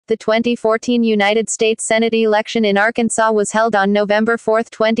The 2014 United States Senate election in Arkansas was held on November 4,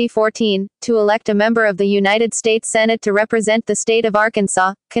 2014, to elect a member of the United States Senate to represent the state of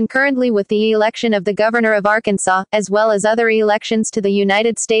Arkansas, concurrently with the election of the governor of Arkansas, as well as other elections to the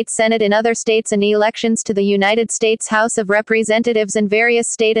United States Senate in other states and elections to the United States House of Representatives and various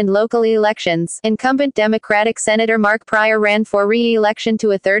state and local elections. Incumbent Democratic Senator Mark Pryor ran for re-election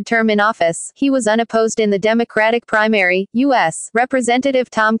to a third term in office. He was unopposed in the Democratic primary. U.S. Representative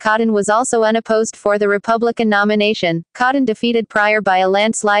Tom Cotton was also unopposed for the Republican nomination. Cotton defeated Pryor by a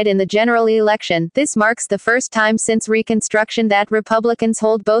landslide in the general election. This marks the first time since Reconstruction that Republicans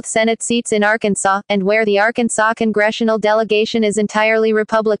hold both Senate seats in Arkansas, and where the Arkansas congressional delegation is entirely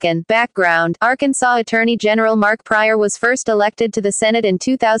Republican. Background: Arkansas Attorney General Mark Pryor was first elected to the Senate in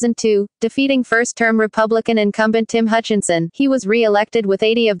 2002, defeating first-term Republican incumbent Tim Hutchinson. He was re-elected with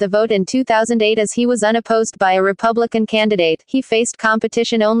 80 of the vote in 2008 as he was unopposed by a Republican candidate. He faced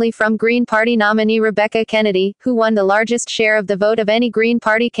competition only from Green Party nominee Rebecca Kennedy, who won the largest share of the vote of any Green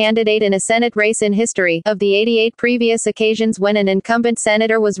Party candidate in a Senate race in history. Of the 88 previous occasions when an incumbent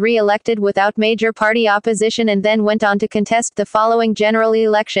senator was re-elected without major party opposition and then went on to contest the following general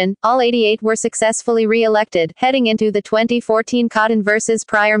election, all 88 were successfully re-elected. Heading into the 2014 Cotton versus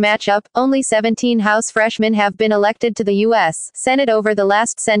Pryor matchup, only 17 House freshmen have been elected to the U.S. Senate over the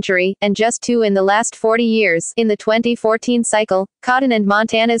last century, and just 2 in the last 40 years. In the 2014 cycle, Cotton and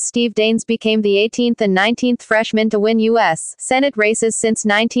Montana's Steve Daines became the 18th and 19th freshmen to win U.S. Senate races since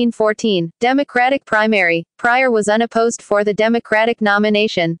 1914. Democratic primary: Pryor was unopposed for the Democratic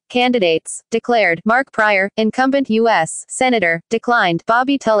nomination. Candidates: declared, Mark Pryor, incumbent U.S. Senator; declined,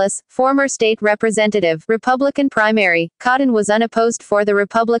 Bobby Tullis, former state representative. Republican primary: Cotton was unopposed for the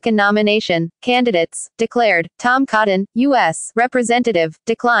Republican nomination. Candidates: declared, Tom Cotton, U.S. Representative;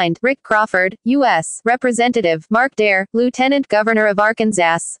 declined, Rick Crawford, U.S. Representative; Mark Dare, Lieutenant Governor of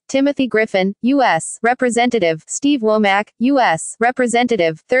Arkansas; Timothy Griffin, U.S. Representative; Steve Womack, U.S.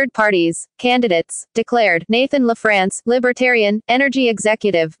 Representative. Third parties: candidates: declared, Nathan LaFrance, Libertarian, Energy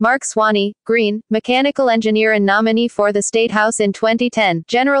Executive; Mark Swaney, Green, Mechanical Engineer and nominee for the State House in 2010.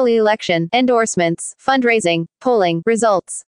 General election. Endorsements. Fundraising. Polling results.